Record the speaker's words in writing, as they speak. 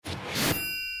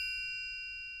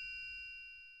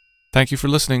Thank you for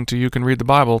listening to You Can Read the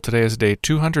Bible. Today is day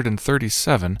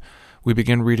 237. We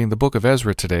begin reading the book of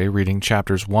Ezra today, reading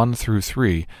chapters 1 through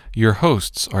 3. Your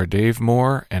hosts are Dave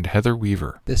Moore and Heather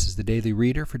Weaver. This is the Daily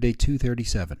Reader for day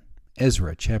 237,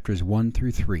 Ezra chapters 1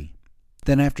 through 3.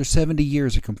 Then after 70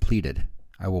 years are completed,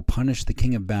 I will punish the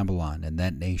king of Babylon and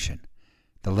that nation,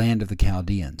 the land of the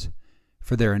Chaldeans,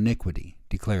 for their iniquity,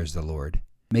 declares the Lord,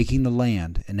 making the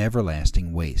land an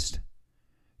everlasting waste.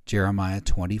 Jeremiah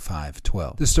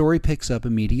 25:12. The story picks up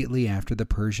immediately after the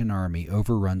Persian army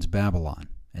overruns Babylon,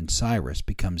 and Cyrus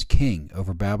becomes king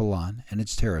over Babylon and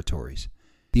its territories.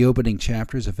 The opening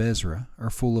chapters of Ezra are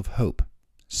full of hope.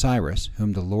 Cyrus,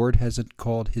 whom the Lord has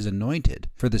called his anointed,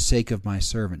 for the sake of my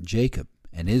servant Jacob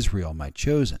and Israel my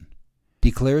chosen,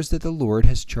 declares that the Lord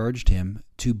has charged him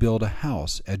to build a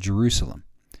house at Jerusalem.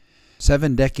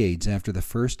 7 decades after the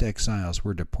first exiles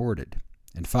were deported,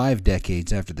 and 5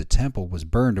 decades after the temple was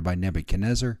burned by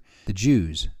Nebuchadnezzar, the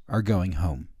Jews are going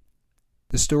home.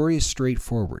 The story is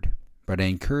straightforward, but I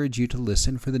encourage you to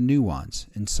listen for the nuance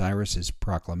in Cyrus's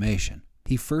proclamation.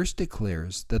 He first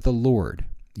declares that the Lord,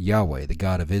 Yahweh, the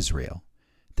God of Israel,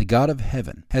 the God of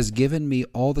heaven, has given me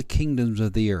all the kingdoms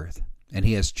of the earth, and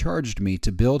he has charged me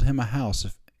to build him a house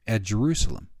at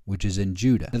Jerusalem, which is in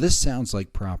Judah. Now this sounds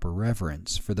like proper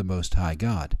reverence for the Most High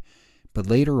God, but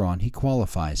later on he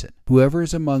qualifies it. Whoever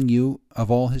is among you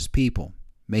of all his people,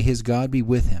 may his God be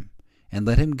with him, and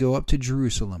let him go up to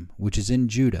Jerusalem, which is in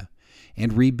Judah,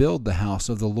 and rebuild the house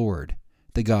of the Lord,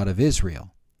 the God of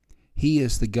Israel. He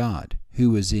is the God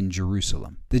who is in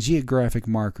Jerusalem. The geographic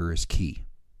marker is key.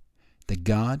 The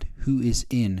God who is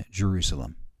in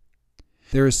Jerusalem.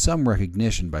 There is some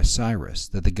recognition by Cyrus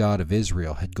that the God of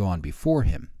Israel had gone before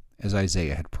him, as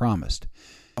Isaiah had promised.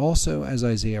 Also, as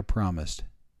Isaiah promised,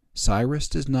 Cyrus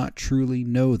does not truly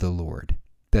know the Lord,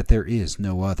 that there is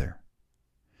no other.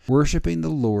 Worshipping the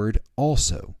Lord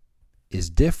also is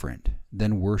different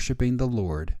than worshipping the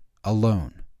Lord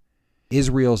alone.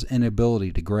 Israel's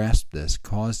inability to grasp this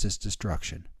caused its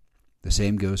destruction. The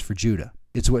same goes for Judah.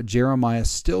 It's what Jeremiah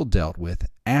still dealt with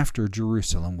after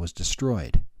Jerusalem was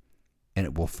destroyed, and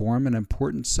it will form an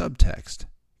important subtext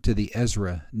to the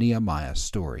Ezra-Nehemiah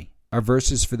story. Our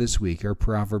verses for this week are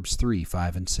Proverbs 3,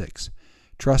 5, and 6.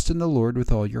 Trust in the Lord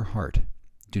with all your heart.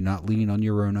 Do not lean on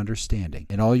your own understanding.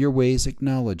 In all your ways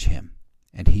acknowledge him,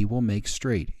 and he will make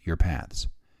straight your paths.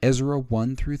 Ezra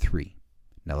 1 through 3.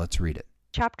 Now let's read it.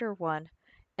 Chapter 1.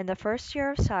 In the first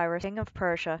year of Cyrus, king of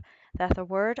Persia, that the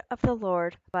word of the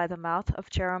Lord by the mouth of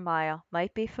Jeremiah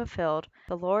might be fulfilled,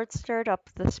 the Lord stirred up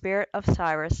the spirit of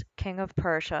Cyrus, king of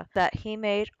Persia, that he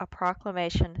made a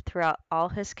proclamation throughout all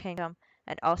his kingdom,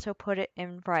 and also put it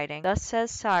in writing. Thus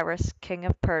says Cyrus, king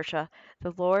of Persia,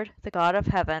 the Lord, the God of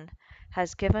heaven,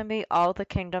 has given me all the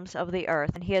kingdoms of the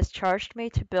earth, and he has charged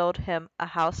me to build him a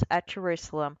house at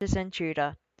Jerusalem, which is in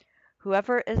Judah.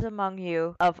 Whoever is among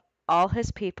you of all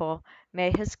his people,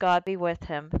 may his God be with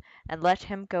him, and let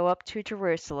him go up to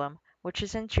Jerusalem, which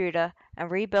is in Judah,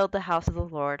 and rebuild the house of the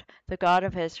Lord, the God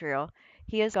of Israel.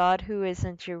 He is God who is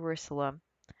in Jerusalem.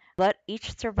 Let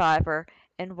each survivor,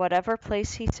 in whatever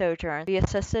place he sojourns, be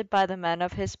assisted by the men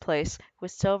of his place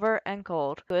with silver and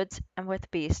gold, goods and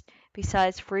with beasts,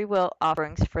 besides freewill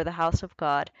offerings for the house of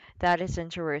God that is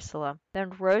in Jerusalem. Then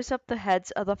rose up the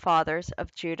heads of the fathers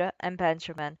of Judah and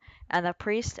Benjamin, and the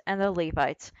priests and the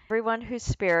Levites, everyone whose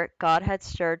spirit God had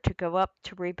stirred to go up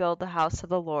to rebuild the house of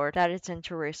the Lord that is in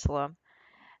Jerusalem.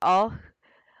 All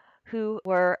who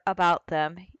were about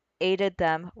them aided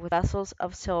them with vessels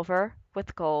of silver,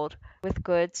 with gold, with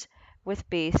goods, with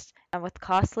beasts, and with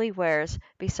costly wares,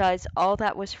 besides all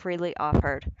that was freely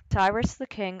offered. Cyrus the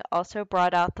king also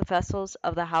brought out the vessels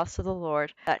of the house of the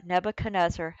Lord that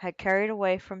Nebuchadnezzar had carried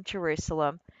away from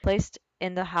Jerusalem, placed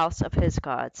in the house of his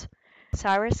gods.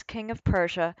 Cyrus king of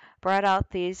Persia brought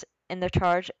out these in the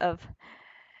charge of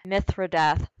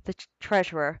Mithredath the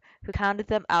treasurer, who counted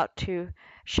them out to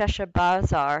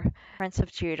Sheshbazzar, prince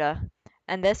of Judah.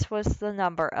 And this was the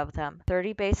number of them: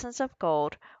 30 basins of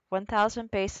gold, 1,000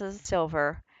 basins of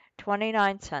silver,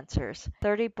 29 censers,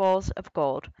 30 bowls of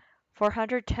gold,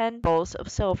 410 bowls of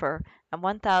silver, and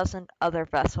 1,000 other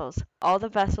vessels. All the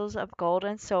vessels of gold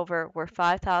and silver were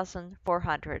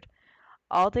 5,400.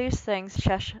 All these things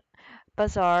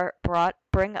Sheshbazzar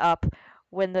bring up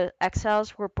when the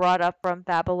exiles were brought up from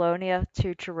Babylonia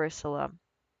to Jerusalem.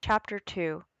 Chapter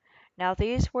 2. Now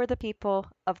these were the people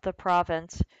of the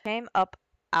province who came up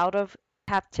out of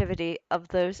captivity of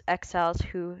those exiles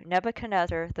who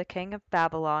Nebuchadnezzar the king of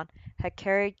Babylon had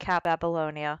carried captive to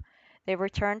Babylonia. They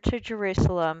returned to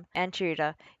Jerusalem and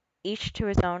Judah, each to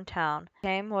his own town.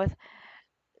 Came with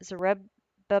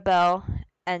Zerubbabel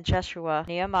and Jeshua,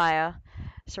 Nehemiah,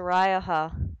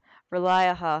 Seraiah,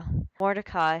 Reliah,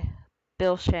 Mordecai,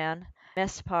 Bilshan,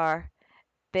 Mispar,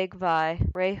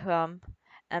 Bigvai, Rehum,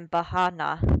 and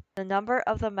Bahanah. The number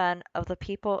of the men of the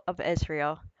people of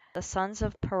Israel, the sons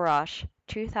of Parash,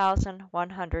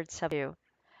 2,172.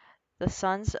 The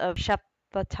sons of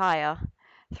Shephatiah,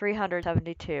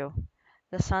 372.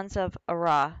 The sons of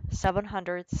Arah,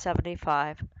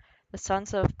 775. The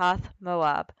sons of Path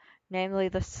Moab, namely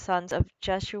the sons of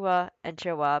Jeshua and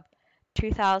Joab,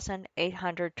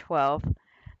 2,812.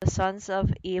 The sons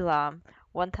of Elam,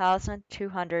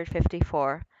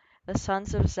 1,254. The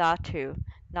sons of Zatu,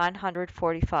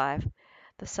 945.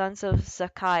 The sons of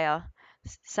Zekiah,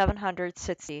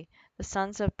 760. The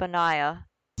sons of Benaiah,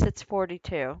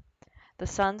 642. The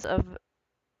sons of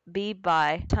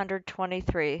Bebai,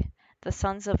 623. The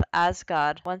sons of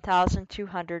Azgad,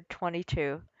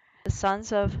 1,222. The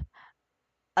sons of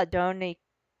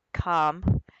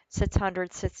Adonikam,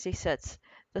 666.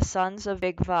 The sons of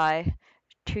Bigvai,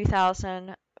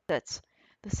 2,006.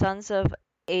 The sons of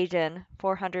Adin,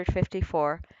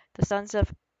 454. The sons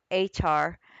of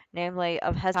Atar, namely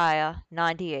of Hezekiah,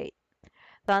 98.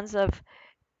 Sons of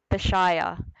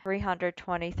Beshiah,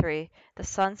 323. The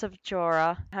sons of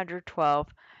Jorah, 112.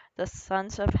 The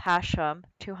sons of Hashem,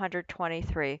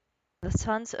 223. The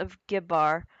sons of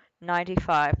Gibbar,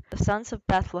 95. The sons of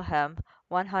Bethlehem,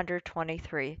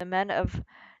 123. The men of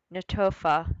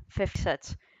Netophah,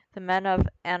 56. The men of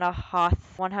Anahoth,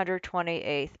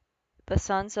 128. The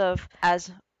sons of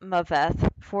Azmaveth,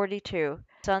 42.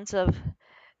 Sons of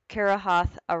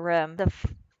Kirahath Arim, the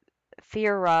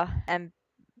Phirah and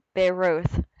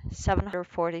Beeroth,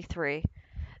 743.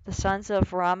 The sons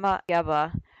of Rama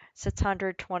Geba,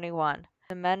 621.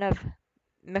 The men of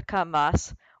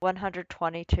Michmas,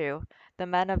 122. The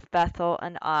men of Bethel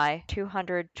and Ai,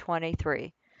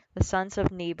 223. The sons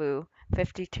of Nebu,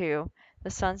 52. The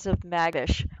sons of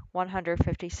Magdish,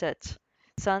 156.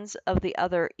 The sons of the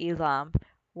other Elam,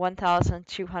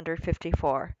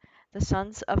 1,254. The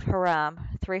sons of Haram,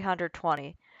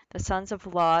 320. The sons of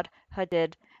Lod,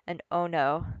 Hadid, and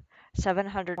Ono,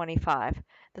 725.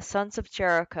 The sons of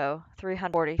Jericho,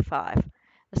 345.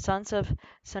 The sons of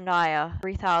Saniah,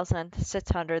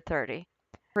 3,630.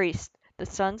 Priest. The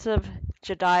sons of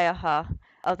Jediah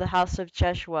of the house of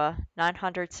Jeshua,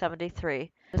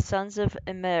 973. The sons of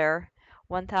Immer,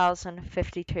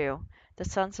 1,052. The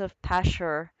sons of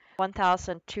Pashur,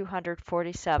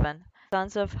 1,247. The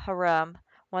sons of Haram,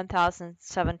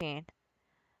 1,017.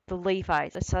 The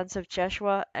Levites, the sons of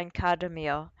Jeshua and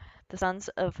Kadmiel, the sons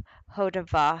of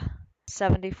Hodavah,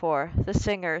 74. The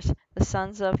singers, the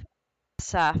sons of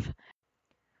Asaph,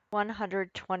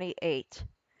 128.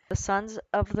 The sons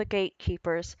of the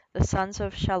gatekeepers, the sons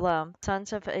of Shalom, the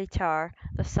sons of Atar,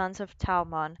 the sons of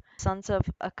Talmon, the sons of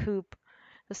Akub,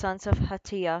 the sons of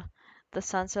Hatiah, the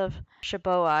sons of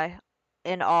Shaboi,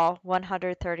 in all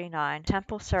 139.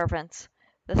 Temple servants,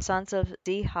 the sons of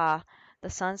Ziha, the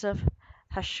sons of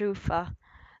Hashupha,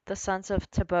 the sons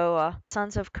of Taboa, the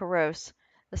sons of Keros,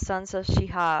 the sons of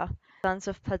Shihah, the sons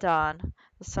of Padan,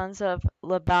 the sons of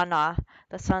Labanah,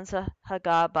 the sons of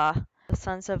Hagabah, the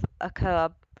sons of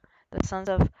Akub, the sons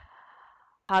of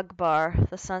Hagbar,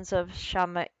 the sons of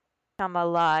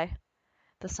Shamalai,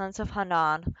 the sons of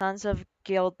Hanan, the sons of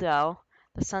Gildel,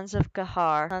 the sons of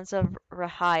Gahar, the sons of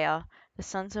Rahiah, the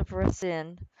sons of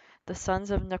Razin, the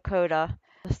sons of Nakoda,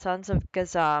 the sons of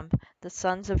Gazam, the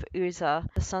sons of Uzzah,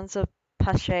 the sons of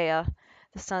Pasheah,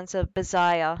 the sons of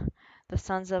Beziah, the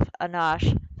sons of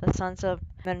Anash, the sons of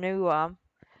Menuam,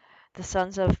 the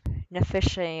sons of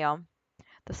Nephishaim,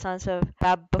 the sons of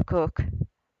Habakkuk,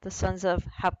 the sons of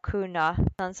Habkunah,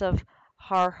 the sons of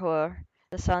Harhur,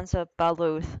 the sons of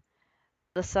Baluth,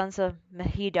 the sons of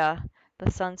Mehida,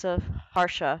 the sons of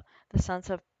Harsha, the sons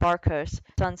of Barkos,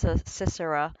 the sons of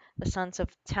Sisera, the sons of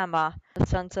Tema, the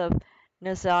sons of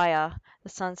Neziah, the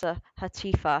sons of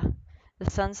Hatipha, the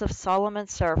sons of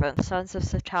Solomon's servant, the sons of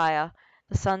Satiah,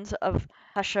 the sons of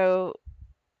Hashovereth,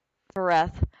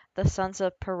 the sons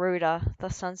of Peruda, the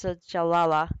sons of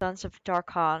Jalala, the sons of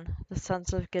Darkon, the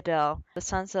sons of Gedel, the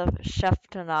sons of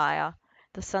Shephaniah,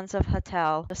 the sons of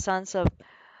Hatel, the sons of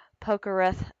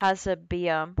Pokereth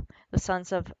Hazabeam, the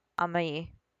sons of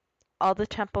Ami. All the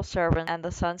temple servants and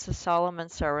the sons of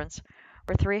Solomon's servants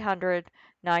were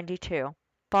 392.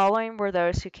 Following were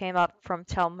those who came up from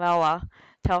Tel Melah,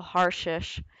 Tel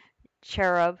Harshish,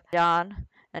 Cherub, Dan,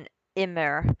 and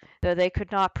Immer, though they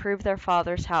could not prove their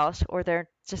father's house or their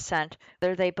descent,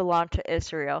 whether they belonged to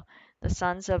Israel, the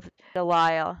sons of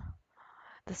Deliah,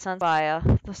 the sons of Biah,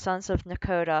 the sons of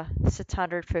Nakoda,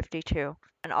 652,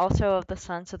 and also of the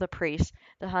sons of the priests,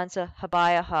 the sons of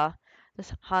Habiah, the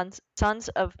sons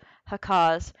of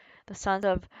Hakaz, the sons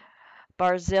of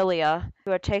Barzillai,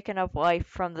 who had taken a wife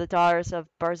from the daughters of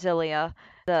Barzillai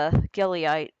the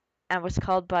Gileadite, and was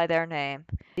called by their name.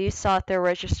 These sought their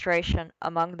registration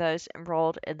among those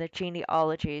enrolled in the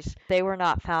genealogies. They were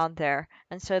not found there,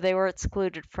 and so they were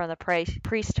excluded from the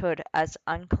priesthood as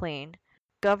unclean.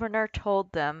 The governor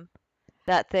told them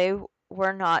that they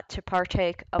were not to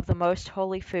partake of the most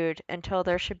holy food until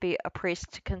there should be a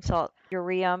priest to consult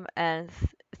Urim and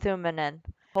Thummim. The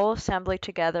whole assembly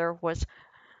together was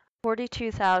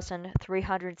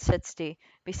 42,360,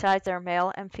 besides their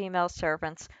male and female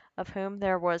servants, of whom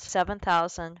there was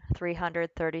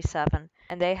 7,337,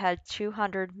 and they had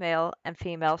 200 male and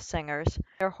female singers.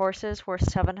 Their horses were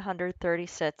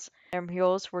 736, their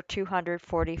mules were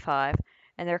 245,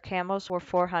 and their camels were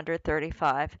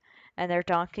 435, and their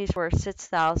donkeys were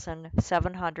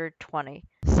 6,720.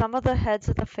 Some of the heads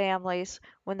of the families,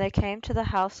 when they came to the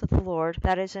house of the Lord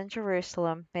that is in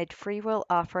Jerusalem, made freewill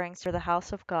offerings for the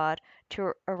house of God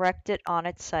to erect it on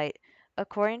its site.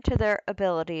 According to their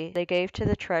ability, they gave to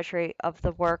the treasury of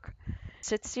the work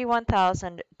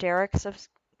 61,000 darics of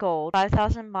gold,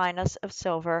 5,000 minas of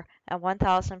silver, and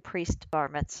 1,000 priest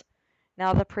garments.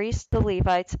 Now the priests, the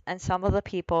Levites, and some of the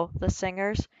people, the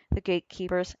singers, the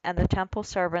gatekeepers, and the temple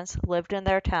servants lived in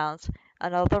their towns,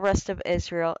 and all the rest of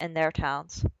Israel in their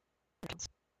towns.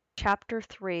 Chapter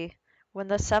 3. When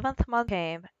the 7th month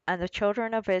came, and the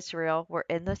children of Israel were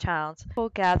in the towns, people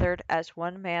gathered as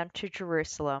one man to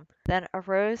Jerusalem. Then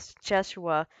arose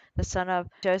Jeshua the son of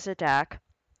Jozadak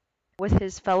with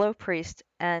his fellow priests,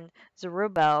 and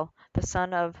Zerubbabel the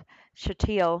son of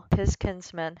Shealtiel his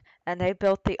kinsman, and they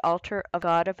built the altar of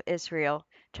God of Israel,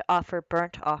 to offer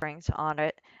burnt offerings on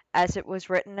it, as it was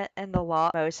written in the law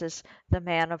of Moses the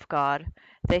man of God.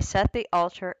 They set the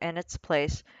altar in its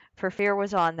place, for fear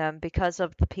was on them because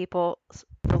of the people of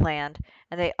the land,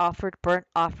 and they offered burnt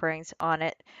offerings on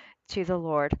it to the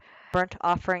Lord, burnt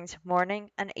offerings morning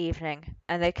and evening.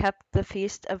 And they kept the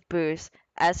feast of booths,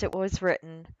 as it was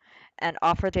written, and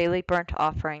offered daily burnt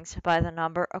offerings by the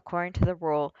number according to the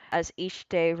rule, as each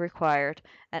day required,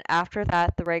 and after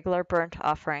that the regular burnt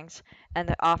offerings, and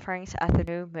the offerings at the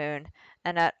new moon,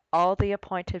 and at all the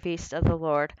appointed feasts of the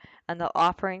Lord, and the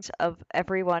offerings of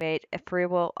every one made a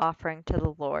freewill offering to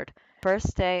the Lord.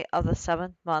 First day of the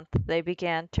 7th month they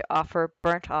began to offer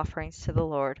burnt offerings to the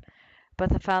Lord. But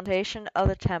the foundation of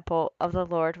the temple of the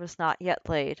Lord was not yet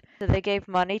laid. So they gave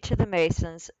money to the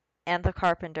masons and the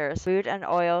carpenters, food and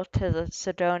oil to the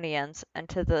Sidonians and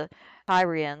to the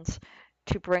Tyrians,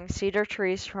 to bring cedar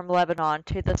trees from Lebanon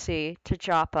to the sea, to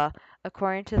Joppa,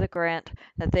 according to the grant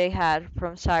that they had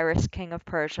from Cyrus king of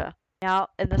Persia. Now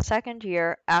in the 2nd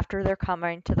year after their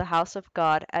coming to the house of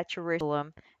God at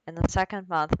Jerusalem, in the 2nd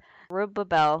month,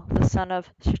 Zerubbabel the son of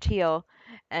Shealtiel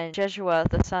and Jeshua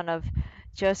the son of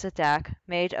Jozadak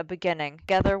made a beginning,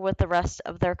 together with the rest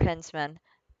of their kinsmen,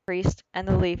 priests and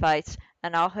the Levites,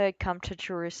 and all who had come to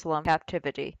Jerusalem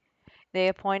captivity. They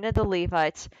appointed the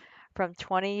Levites from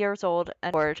 20 years old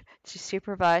and upward to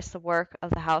supervise the work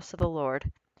of the house of the Lord.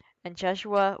 And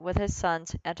Jeshua with his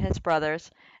sons and his brothers,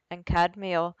 and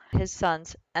Kadmiel his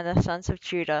sons, and the sons of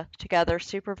Judah, together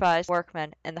supervised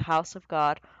workmen in the house of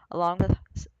God, along with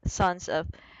the sons of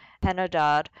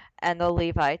Henadad, and the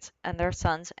Levites, and their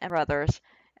sons and brothers.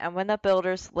 And when the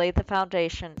builders laid the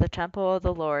foundation of the temple of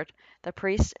the Lord, the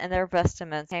priests in their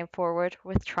vestments came forward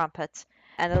with trumpets,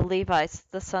 and the Levites,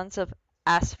 the sons of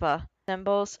Asaph,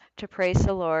 cymbals, to praise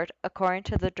the Lord, according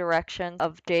to the directions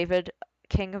of David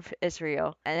king of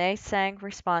Israel. And they sang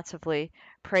responsively,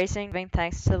 praising and giving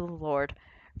thanks to the Lord,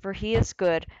 for he is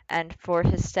good, and for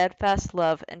his steadfast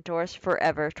love endures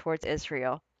forever towards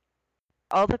Israel.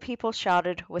 All the people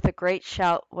shouted with a great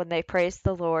shout when they praised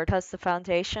the Lord, because the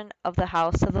foundation of the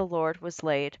house of the Lord was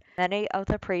laid. Many of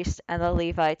the priests and the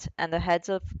Levites and the heads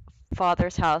of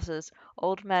fathers' houses,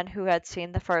 old men who had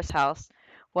seen the first house,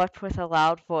 wept with a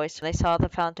loud voice when they saw the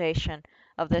foundation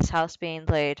of this house being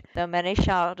laid, though many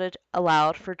shouted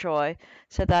aloud for joy,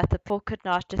 so that the people could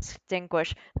not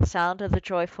distinguish the sound of the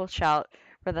joyful shout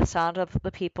from the sound of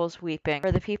the people's weeping.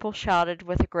 For the people shouted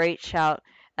with a great shout,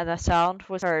 and the sound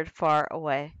was heard far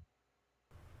away.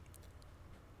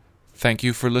 Thank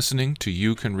you for listening to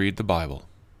You Can Read the Bible.